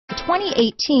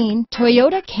2018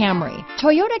 Toyota Camry.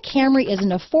 Toyota Camry is an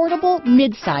affordable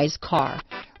mid-size car.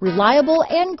 Reliable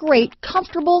and great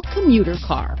comfortable commuter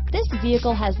car. This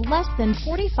vehicle has less than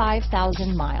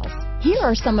 45,000 miles. Here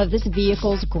are some of this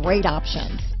vehicle's great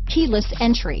options: keyless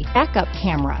entry, backup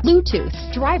camera, Bluetooth,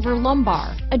 driver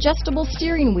lumbar, adjustable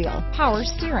steering wheel, power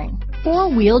steering,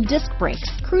 four-wheel disc brakes,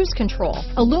 cruise control,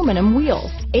 aluminum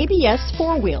wheels, ABS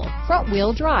four-wheel,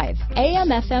 front-wheel drive,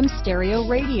 AM/FM stereo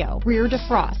radio, rear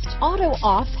defrost,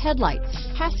 auto-off headlights,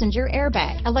 passenger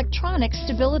airbag, electronic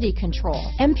stability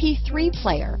control, MP3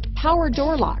 player, power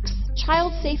door locks,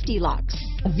 child safety locks.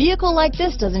 A vehicle like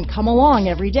this doesn't come along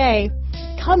every day.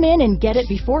 Come in and get it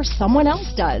before someone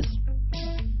else does.